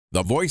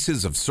The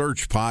Voices of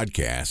Search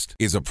podcast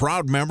is a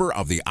proud member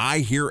of the I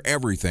Hear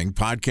Everything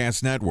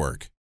podcast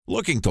network.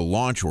 Looking to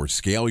launch or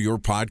scale your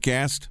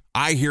podcast?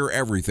 I Hear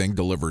Everything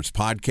delivers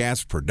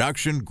podcast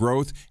production,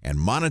 growth, and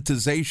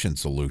monetization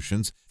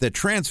solutions that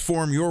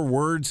transform your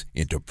words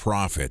into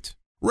profit.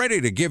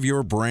 Ready to give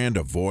your brand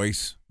a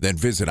voice? Then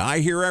visit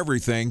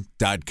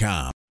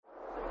iheareverything.com.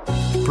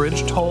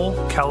 Bridge toll,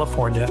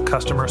 California,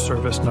 customer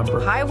service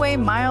number. Highway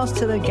miles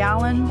to the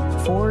gallon,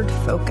 Ford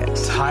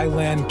Focus.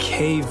 Thailand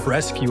cave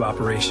rescue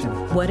operation.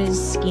 What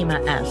is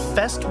Schema F?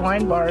 Best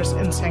wine bars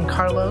in San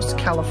Carlos,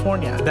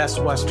 California.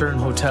 Best Western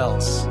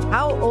hotels.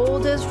 How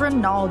old is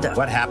Ronaldo?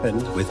 What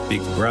happened with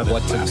Big Brother?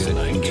 What's a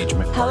good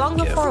engagement? How long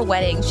before a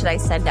wedding should I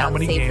send out How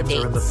many save the games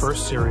dates? are in the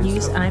first series?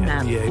 Use of the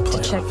IMAP NBA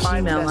to check playoffs?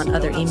 email on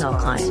other email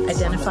clients.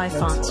 Identify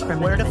fonts from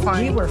Where to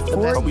find We were the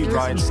 4 best years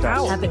Brian in Stout.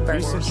 power. Have it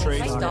burn.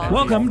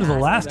 Welcome to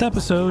the last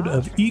episode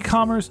of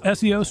E-commerce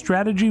SEO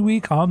Strategy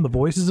Week on the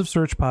Voices of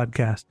Search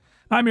podcast.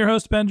 I'm your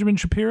host, Benjamin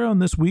Shapiro,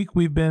 and this week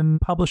we've been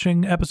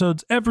publishing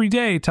episodes every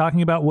day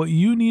talking about what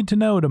you need to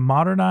know to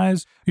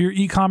modernize your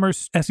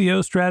e-commerce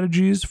SEO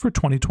strategies for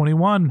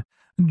 2021.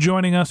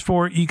 Joining us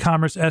for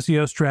E-commerce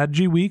SEO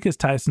Strategy Week is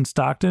Tyson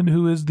Stockton,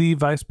 who is the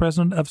Vice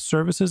President of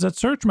Services at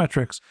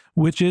Searchmetrics,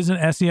 which is an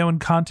SEO and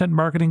content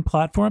marketing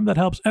platform that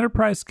helps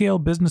enterprise-scale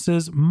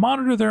businesses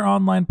monitor their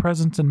online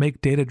presence and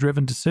make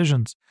data-driven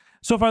decisions.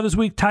 So far this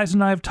week, Tyson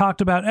and I have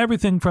talked about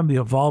everything from the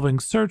evolving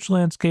search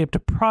landscape to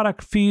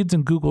product feeds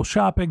and Google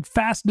Shopping,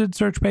 faceted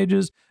search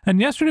pages,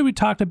 and yesterday we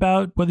talked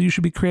about whether you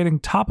should be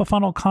creating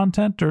top-of-funnel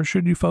content or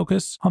should you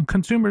focus on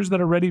consumers that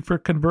are ready for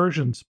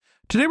conversions.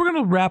 Today we're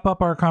going to wrap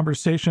up our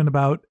conversation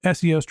about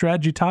SEO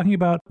strategy, talking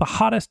about the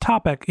hottest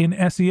topic in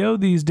SEO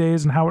these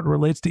days and how it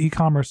relates to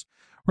e-commerce.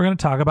 We're going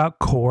to talk about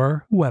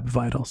core web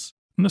vitals.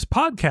 And this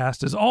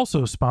podcast is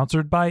also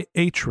sponsored by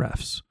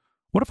Ahrefs.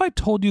 What if I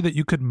told you that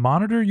you could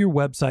monitor your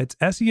website's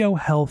SEO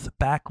health,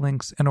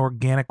 backlinks, and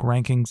organic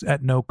rankings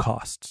at no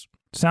costs?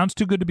 Sounds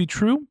too good to be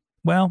true?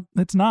 Well,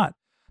 it's not,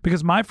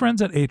 because my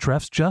friends at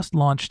Ahrefs just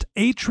launched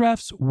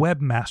Ahrefs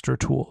Webmaster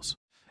Tools.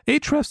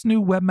 Ahrefs'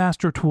 new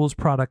Webmaster Tools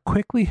product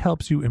quickly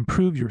helps you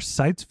improve your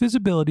site's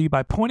visibility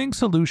by pointing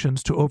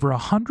solutions to over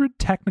 100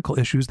 technical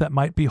issues that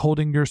might be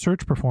holding your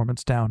search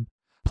performance down.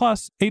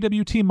 Plus,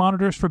 AWT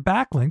monitors for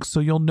backlinks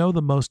so you'll know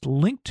the most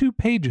linked to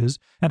pages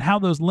and how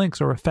those links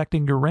are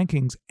affecting your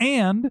rankings.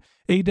 And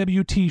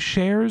AWT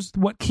shares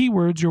what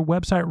keywords your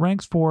website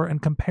ranks for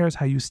and compares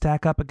how you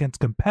stack up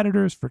against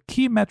competitors for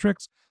key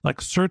metrics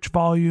like search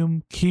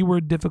volume,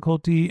 keyword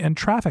difficulty, and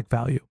traffic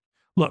value.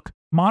 Look,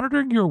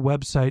 monitoring your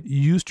website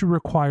used to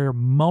require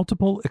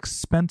multiple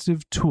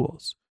expensive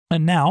tools.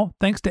 And now,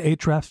 thanks to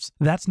Ahrefs,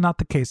 that's not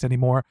the case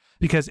anymore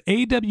because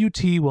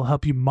AWT will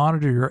help you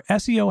monitor your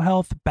SEO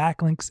health,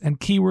 backlinks, and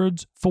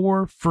keywords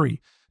for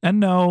free.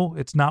 And no,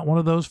 it's not one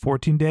of those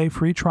 14-day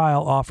free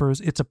trial offers.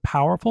 It's a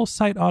powerful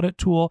site audit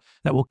tool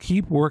that will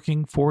keep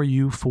working for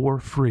you for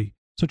free.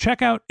 So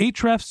check out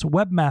Ahrefs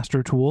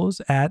Webmaster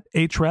Tools at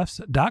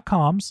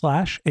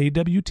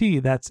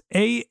ahrefs.com/AWT. That's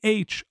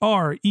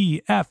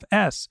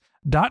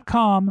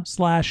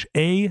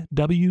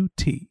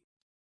ahrefs.com/AWT.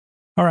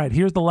 All right,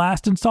 here's the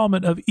last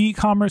installment of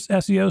E-commerce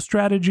SEO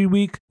Strategy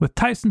Week with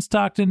Tyson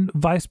Stockton,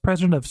 Vice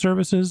President of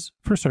Services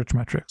for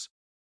Searchmetrics.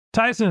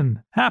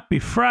 Tyson, happy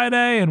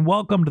Friday and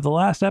welcome to the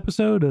last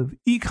episode of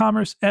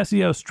E-commerce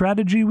SEO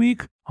Strategy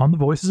Week on the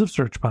Voices of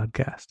Search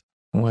podcast.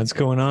 What's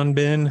going on,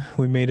 Ben?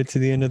 We made it to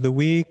the end of the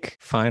week.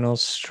 Final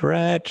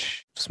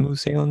stretch. Smooth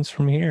sailings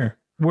from here.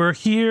 We're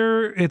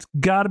here. It's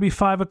got to be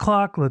 5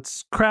 o'clock.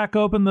 Let's crack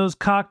open those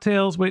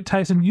cocktails. Wait,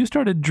 Tyson, you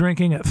started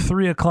drinking at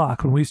 3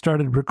 o'clock when we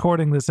started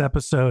recording this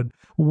episode.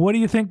 What do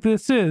you think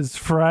this is?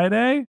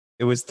 Friday?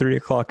 It was 3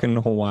 o'clock in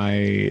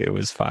Hawaii. It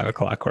was 5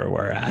 o'clock where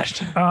we're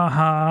at. All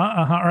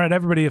right,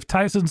 everybody. If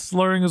Tyson's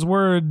slurring his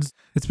words,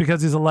 it's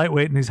because he's a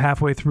lightweight and he's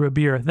halfway through a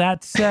beer.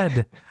 That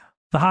said,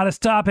 the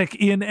hottest topic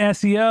in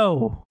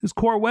SEO is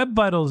core web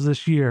vitals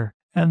this year.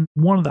 And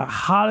one of the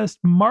hottest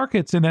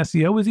markets in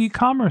SEO is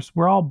e-commerce.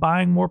 We're all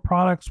buying more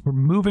products. We're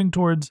moving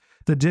towards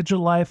the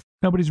digital life.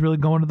 Nobody's really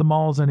going to the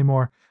malls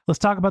anymore. Let's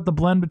talk about the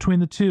blend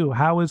between the two.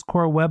 How is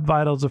core web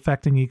vitals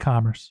affecting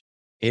e-commerce?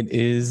 It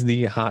is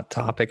the hot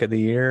topic of the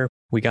year.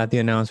 We got the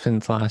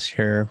announcements last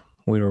year.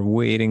 We were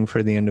waiting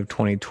for the end of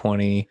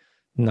 2020,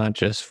 not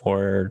just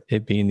for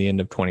it being the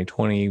end of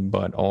 2020,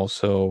 but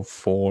also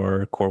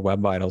for core web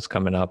vitals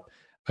coming up.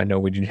 I know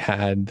we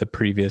had the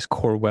previous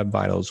Core Web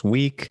Vitals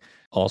week.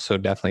 Also,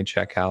 definitely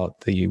check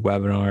out the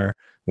webinar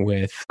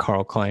with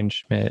Carl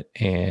Kleinschmidt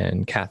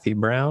and Kathy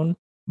Brown.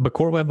 But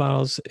Core Web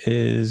Vitals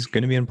is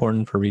going to be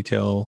important for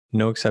retail.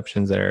 No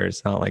exceptions there.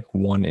 It's not like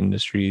one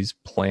industry's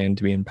planned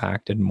to be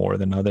impacted more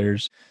than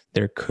others.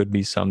 There could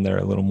be some that are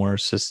a little more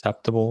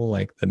susceptible,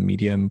 like the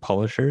media and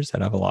publishers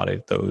that have a lot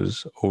of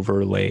those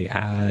overlay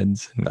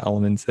ads and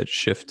elements that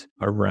shift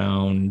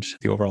around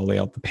the overall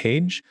layout of the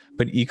page.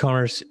 But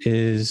e-commerce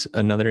is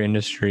another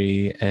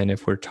industry. And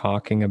if we're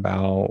talking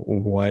about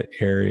what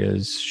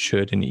areas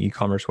should an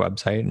e-commerce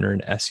website or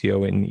an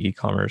SEO in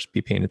e-commerce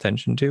be paying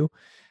attention to,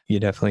 you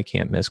definitely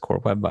can't miss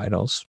Core Web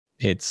Vitals.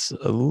 It's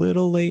a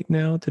little late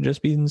now to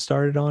just be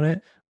started on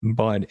it,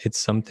 but it's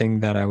something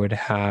that I would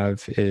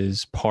have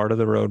is part of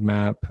the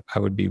roadmap. I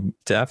would be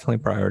definitely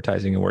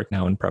prioritizing and work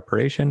now in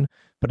preparation,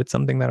 but it's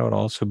something that I would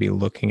also be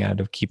looking at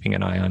of keeping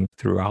an eye on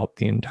throughout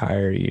the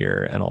entire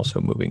year and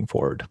also moving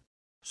forward.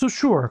 So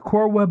sure,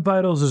 Core Web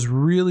Vitals is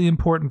really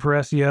important for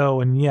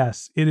SEO. And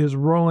yes, it is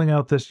rolling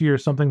out this year,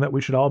 something that we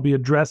should all be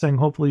addressing.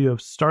 Hopefully you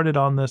have started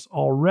on this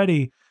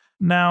already.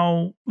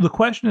 Now, the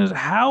question is,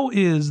 how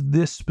is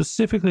this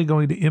specifically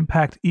going to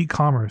impact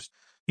e-commerce?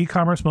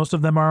 E-commerce, most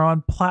of them are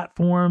on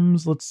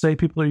platforms. Let's say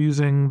people are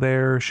using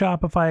their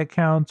Shopify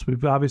accounts.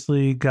 We've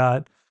obviously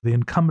got the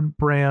incumbent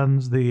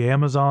brands, the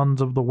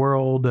Amazons of the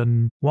world,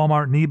 and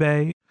Walmart and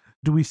eBay.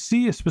 Do we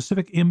see a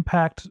specific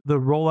impact the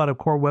rollout of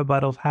Core Web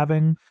Vitals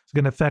having? It's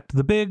going to affect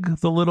the big,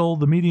 the little,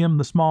 the medium,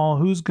 the small.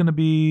 Who's going to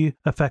be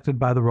affected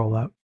by the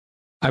rollout?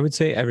 I would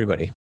say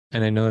everybody.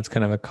 And I know it's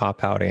kind of a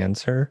cop-out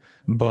answer,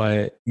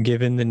 but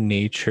given the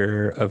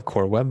nature of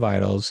Core Web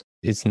Vitals,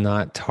 it's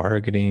not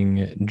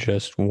targeting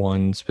just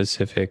one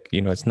specific,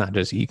 it's not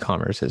just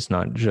e-commerce. It's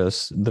not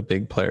just the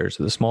big players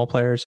or the small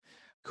players.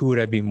 Who would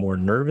I be more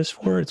nervous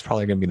for? It's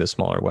probably going to be the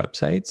smaller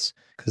websites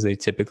because they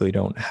typically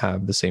don't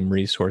have the same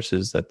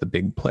resources that the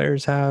big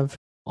players have.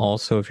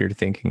 Also, if you're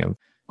thinking of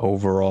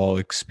overall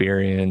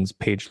experience,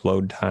 page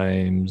load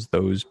times,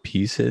 those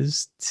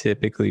pieces,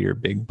 typically your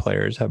big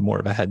players have more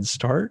of a head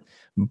start.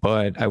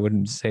 But I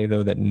wouldn't say,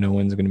 though, that no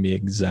one's going to be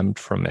exempt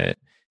from it,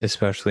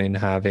 especially in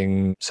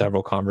having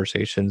several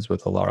conversations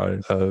with a lot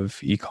of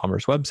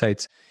e-commerce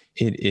websites.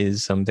 It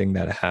is something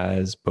that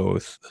has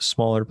both the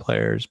smaller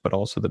players, but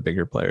also the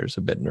bigger players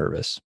a bit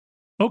nervous.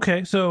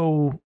 Okay,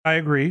 so I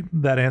agree.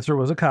 That answer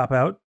was a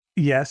cop-out.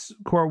 Yes,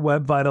 Core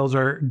Web Vitals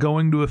are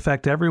going to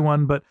affect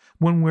everyone, but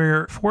when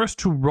we're forced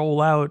to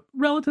roll out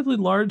relatively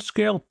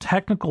large-scale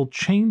technical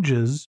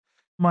changes,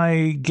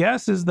 my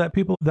guess is that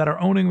people that are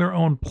owning their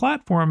own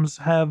platforms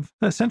have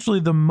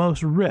essentially the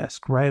most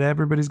risk, right?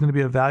 Everybody's going to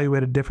be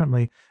evaluated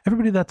differently.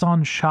 Everybody that's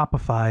on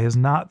Shopify is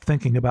not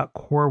thinking about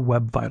Core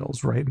Web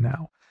Vitals right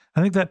now.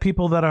 I think that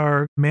people that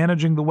are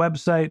managing the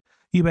website,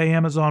 eBay,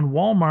 Amazon,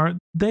 Walmart,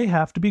 they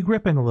have to be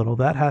gripping a little.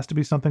 That has to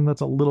be something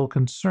that's a little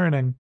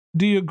concerning.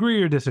 Do you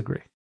agree or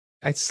disagree?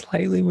 I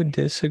slightly would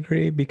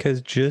disagree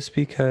because just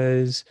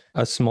because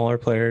a smaller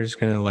player is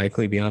going to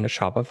likely be on a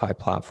Shopify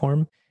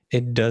platform,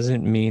 it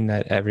doesn't mean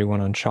that everyone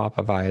on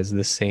Shopify has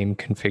the same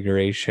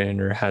configuration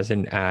or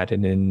hasn't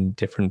added in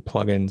different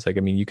plugins.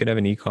 You could have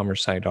an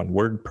e-commerce site on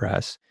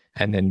WordPress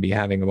and then be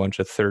having a bunch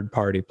of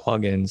third-party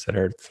plugins that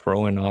are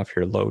throwing off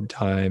your load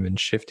time and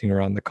shifting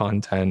around the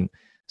content.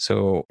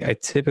 So I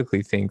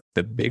typically think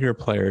the bigger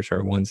players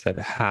are ones that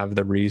have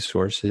the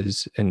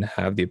resources and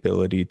have the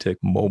ability to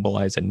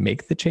mobilize and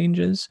make the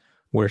changes,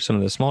 where some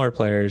of the smaller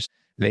players,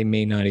 they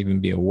may not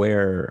even be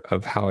aware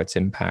of how it's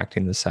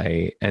impacting the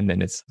site. And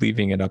then it's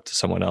leaving it up to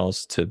someone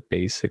else to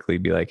basically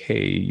be like,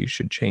 hey, you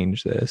should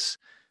change this,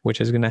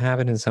 which is going to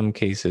happen in some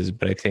cases.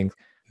 But I think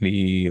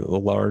the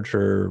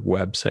larger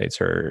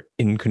websites are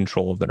in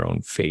control of their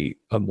own fate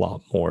a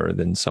lot more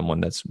than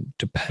someone that's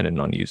dependent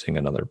on using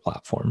another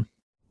platform.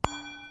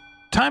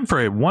 Time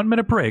for a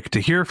 1-minute break to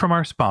hear from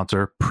our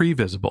sponsor,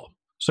 Previsible.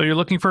 So you're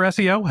looking for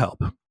SEO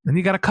help, and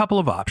you got a couple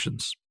of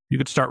options. You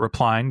could start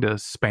replying to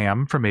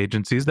spam from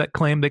agencies that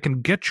claim they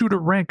can get you to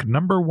rank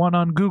 #1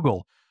 on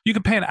Google. You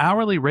can pay an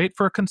hourly rate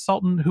for a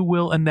consultant who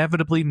will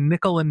inevitably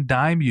nickel and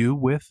dime you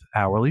with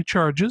hourly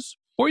charges.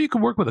 Or you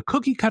can work with a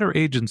cookie-cutter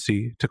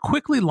agency to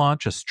quickly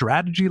launch a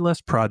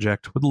strategy-less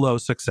project with low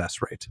success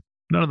rate.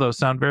 None of those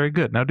sound very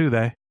good, now do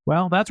they?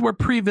 Well, that's where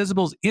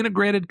Previsible's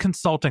integrated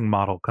consulting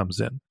model comes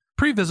in.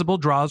 Previsible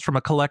draws from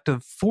a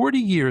collective 40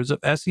 years of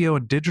SEO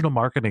and digital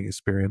marketing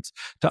experience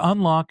to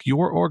unlock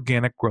your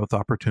organic growth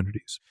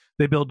opportunities.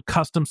 They build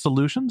custom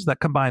solutions that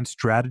combine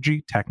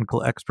strategy,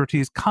 technical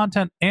expertise,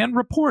 content, and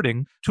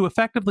reporting to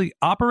effectively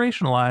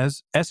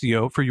operationalize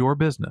SEO for your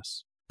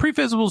business.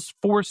 Previsible's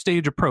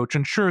 4-stage approach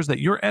ensures that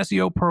your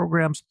SEO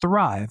programs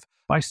thrive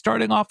by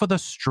starting off with a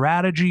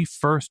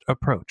strategy-first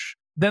approach.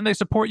 Then they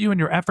support you in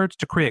your efforts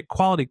to create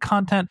quality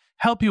content,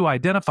 help you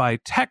identify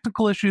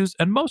technical issues,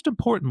 and most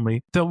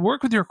importantly, they'll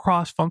work with your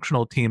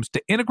cross-functional teams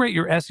to integrate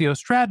your SEO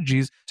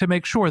strategies to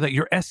make sure that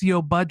your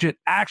SEO budget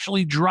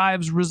actually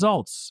drives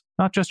results,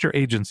 not just your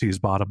agency's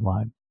bottom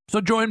line. So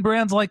join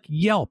brands like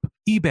Yelp,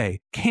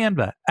 eBay,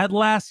 Canva,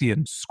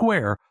 Atlassian,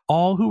 Square,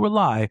 all who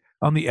rely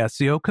on the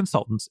SEO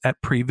consultants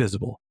at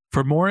Previsible.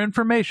 For more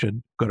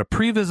information, go to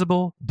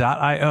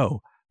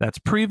previsible.io. That's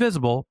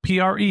Previsible,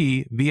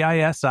 Previsible.io.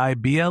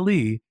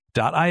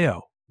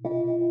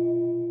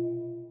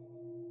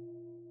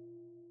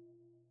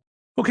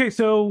 Okay,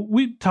 so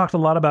we've talked a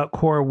lot about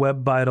Core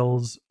Web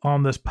Vitals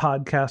on this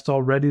podcast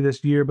already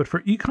this year, but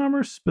for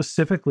e-commerce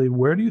specifically,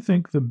 where do you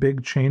think the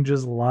big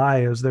changes lie?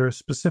 Is there a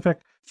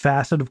specific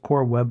facet of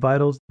Core Web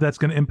Vitals that's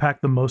going to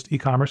impact the most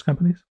e-commerce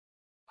companies?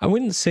 I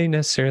wouldn't say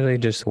necessarily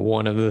just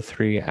one of the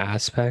 3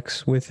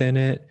 aspects within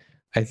it.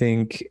 I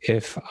think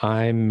if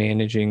I'm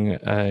managing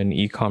an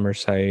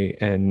e-commerce site,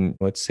 and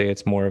let's say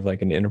it's more of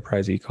like an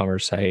enterprise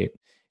e-commerce site,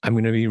 I'm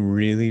going to be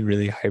really,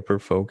 really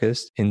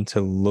hyper-focused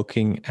into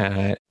looking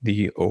at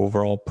the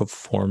overall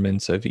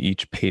performance of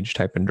each page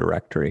type and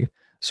directory.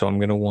 So I'm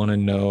going to want to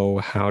know,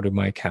 how do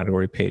my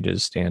category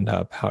pages stand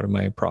up? How do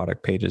my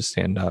product pages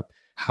stand up?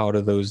 How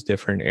do those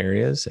different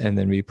areas? And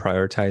then be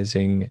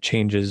prioritizing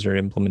changes or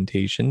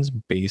implementations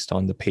based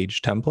on the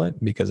page template,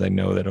 because I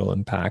know that it'll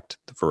impact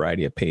the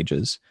variety of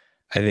pages.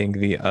 I think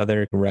the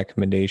other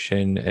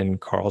recommendation,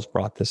 and Carl's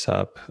brought this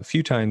up a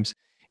few times,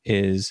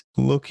 is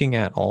looking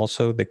at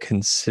also the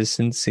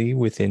consistency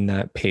within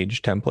that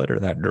page template or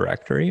that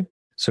directory.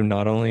 So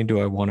not only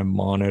do I want to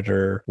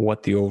monitor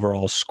what the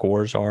overall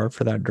scores are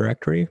for that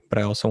directory, but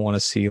I also want to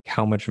see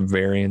how much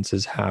variance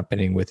is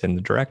happening within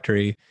the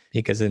directory,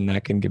 because then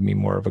that can give me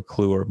more of a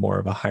clue or more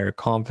of a higher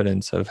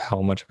confidence of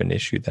how much of an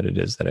issue that it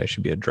is that I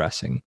should be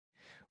addressing.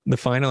 The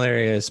final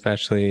area,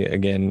 especially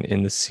again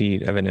in the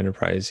seat of an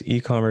enterprise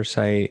e-commerce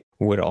site,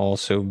 would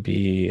also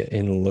be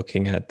in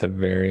looking at the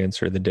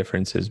variance or the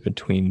differences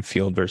between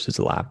field versus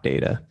lab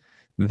data.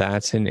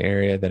 That's an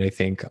area that I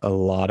think a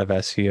lot of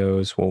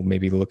SEOs will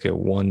maybe look at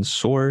one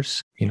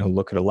source,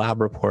 look at a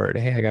lab report.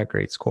 Hey, I got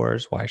great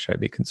scores. Why should I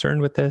be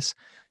concerned with this?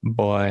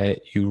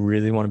 But you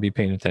really want to be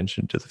paying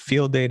attention to the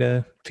field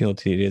data. Field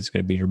data is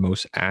going to be your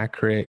most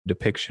accurate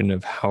depiction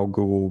of how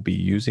Google will be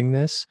using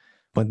this.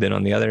 But then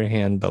on the other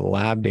hand, the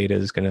lab data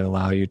is going to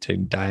allow you to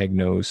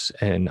diagnose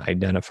and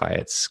identify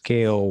at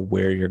scale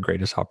where your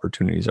greatest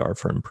opportunities are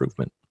for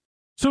improvement.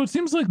 So it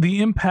seems like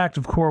the impact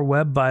of Core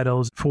Web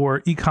Vitals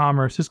for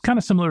e-commerce is kind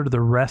of similar to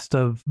the rest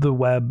of the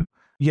web.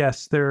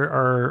 Yes, there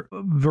are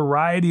a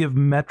variety of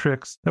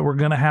metrics that we're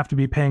going to have to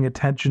be paying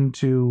attention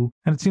to.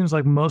 And it seems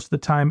like most of the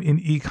time in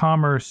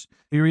e-commerce,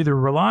 you're either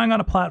relying on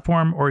a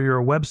platform or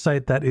you're a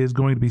website that is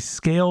going to be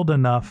scaled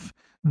enough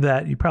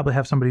that you probably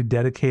have somebody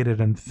dedicated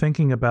and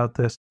thinking about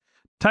this.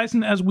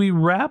 Tyson, as we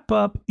wrap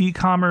up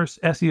e-commerce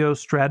SEO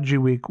strategy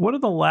week, what are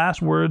the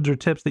last words or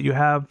tips that you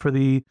have for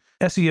the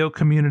SEO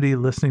community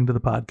listening to the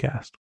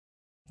podcast?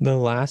 The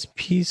last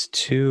piece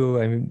too,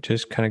 I'm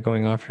just kind of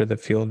going off for the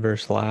field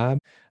versus lab.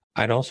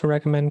 I'd also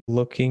recommend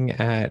looking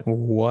at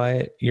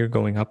what you're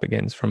going up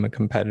against from a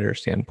competitor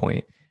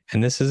standpoint.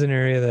 And this is an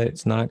area that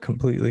it's not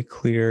completely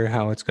clear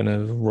how it's going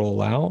to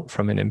roll out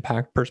from an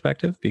impact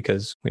perspective,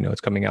 because we know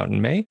it's coming out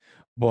in May.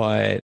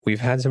 But we've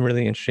had some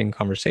really interesting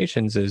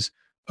conversations is,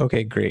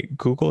 okay, great.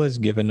 Google has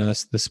given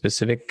us the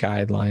specific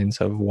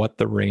guidelines of what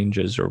the range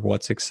is or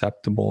what's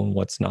acceptable and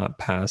what's not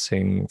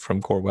passing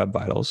from Core Web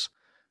Vitals.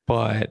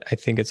 But I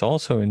think it's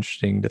also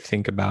interesting to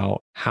think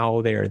about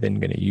how they are then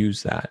going to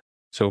use that.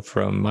 So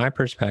from my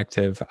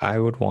perspective, I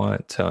would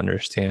want to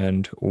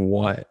understand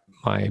what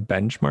my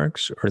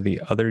benchmarks or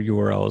the other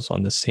URLs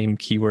on the same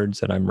keywords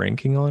that I'm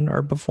ranking on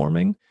are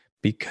performing,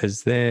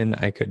 because then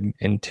I could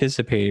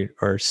anticipate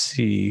or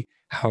see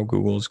how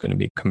Google's going to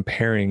be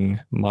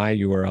comparing my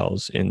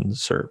URLs in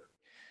SERP.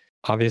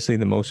 Obviously,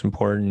 the most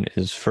important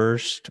is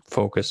first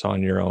focus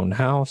on your own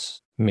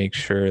house. Make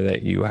sure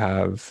that you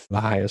have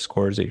the highest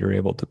scores that you're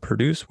able to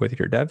produce with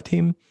your dev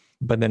team,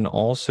 but then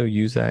also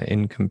use that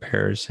in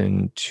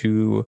comparison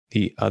to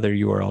the other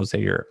URLs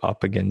that you're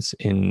up against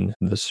in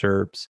the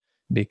SERPs,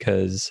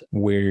 because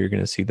where you're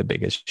going to see the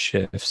biggest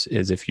shifts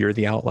is if you're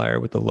the outlier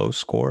with the low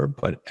score,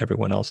 but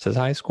everyone else has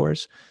high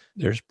scores,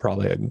 there's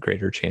probably a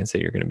greater chance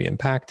that you're going to be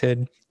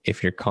impacted.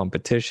 If your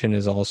competition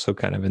is also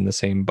kind of in the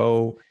same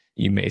boat,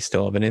 you may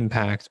still have an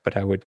impact, but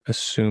I would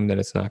assume that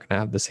it's not going to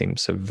have the same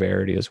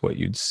severity as what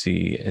you'd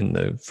see in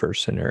the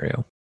first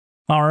scenario.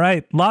 All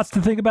right. Lots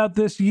to think about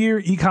this year.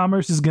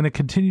 E-commerce is going to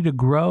continue to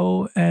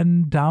grow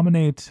and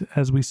dominate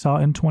as we saw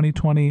in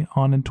 2020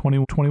 on in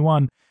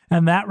 2021.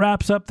 And that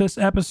wraps up this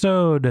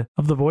episode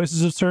of the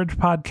Voices of Search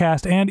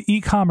podcast and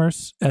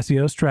e-commerce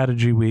SEO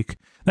strategy week.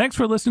 Thanks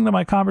for listening to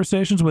my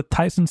conversations with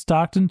Tyson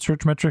Stockton,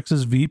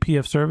 Searchmetrics' VP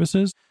of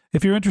Services.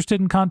 If you're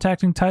interested in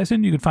contacting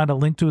Tyson, you can find a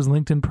link to his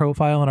LinkedIn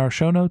profile in our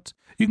show notes.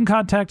 You can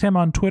contact him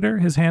on Twitter.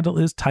 His handle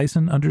is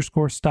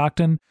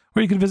Tyson_Stockton.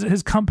 Or you can visit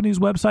his company's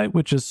website,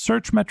 which is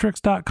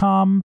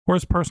searchmetrics.com, or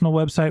his personal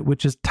website,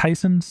 which is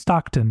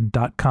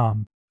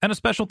tysonstockton.com. And a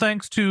special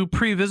thanks to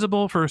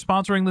Previsible for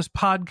sponsoring this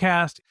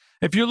podcast.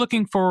 If you're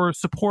looking for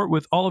support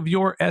with all of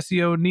your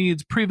SEO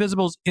needs,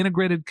 Previsible's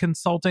integrated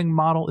consulting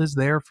model is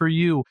there for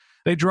you.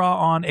 They draw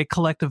on a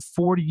collective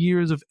 40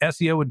 years of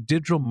SEO and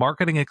digital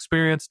marketing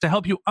experience to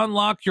help you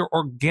unlock your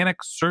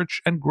organic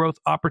search and growth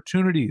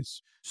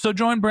opportunities. So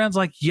join brands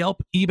like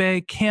Yelp,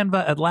 eBay,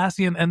 Canva,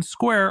 Atlassian, and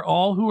Square,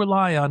 all who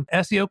rely on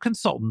SEO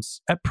consultants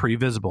at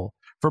Previsible.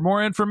 For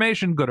more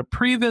information, go to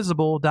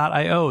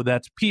previsible.io.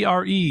 That's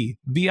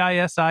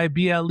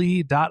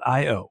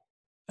previsible.io.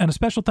 And a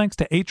special thanks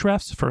to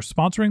Ahrefs for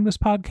sponsoring this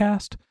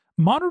podcast.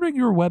 Monitoring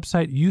your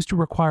website used to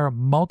require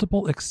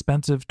multiple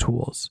expensive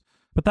tools,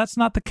 but that's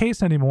not the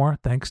case anymore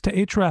thanks to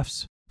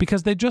Ahrefs,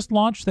 because they just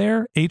launched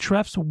their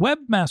Ahrefs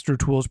Webmaster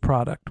Tools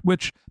product,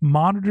 which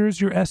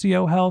monitors your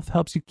SEO health,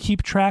 helps you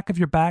keep track of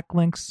your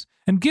backlinks,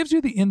 and gives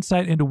you the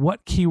insight into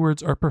what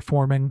keywords are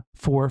performing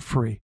for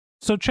free.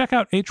 So check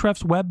out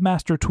Ahrefs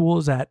Webmaster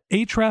Tools at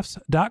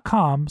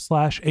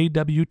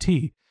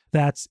ahrefs.com/AWT.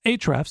 That's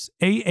Ahrefs,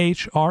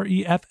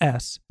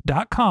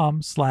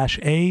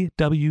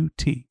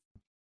 ahrefs.com/AWT.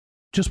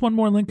 Just one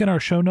more link in our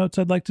show notes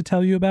I'd like to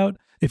tell you about.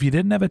 If you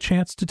didn't have a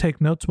chance to take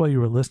notes while you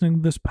were listening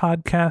to this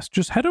podcast,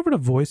 just head over to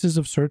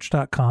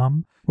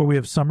voicesofsearch.com, where we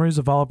have summaries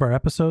of all of our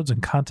episodes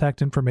and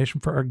contact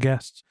information for our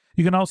guests.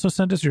 You can also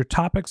send us your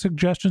topic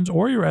suggestions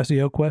or your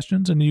SEO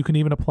questions, and you can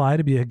even apply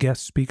to be a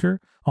guest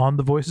speaker on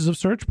the Voices of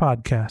Search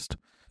podcast.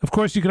 Of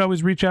course, you can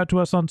always reach out to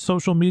us on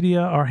social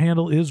media. Our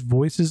handle is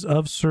Voices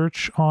of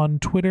Search on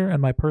Twitter,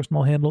 and my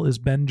personal handle is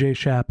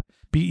BenJShap,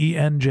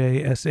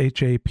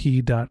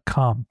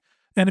 BenJShap.com.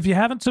 And if you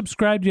haven't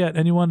subscribed yet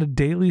and you want a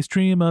daily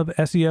stream of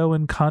SEO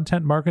and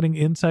content marketing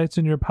insights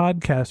in your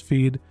podcast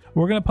feed,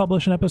 we're going to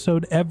publish an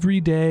episode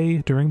every day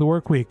during the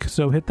work week.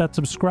 So hit that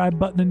subscribe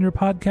button in your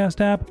podcast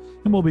app,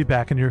 and we'll be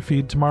back in your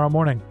feed tomorrow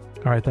morning.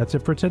 All right, that's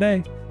it for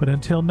today. But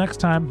until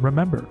next time,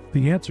 remember,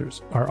 the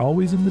answers are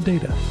always in the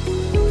data.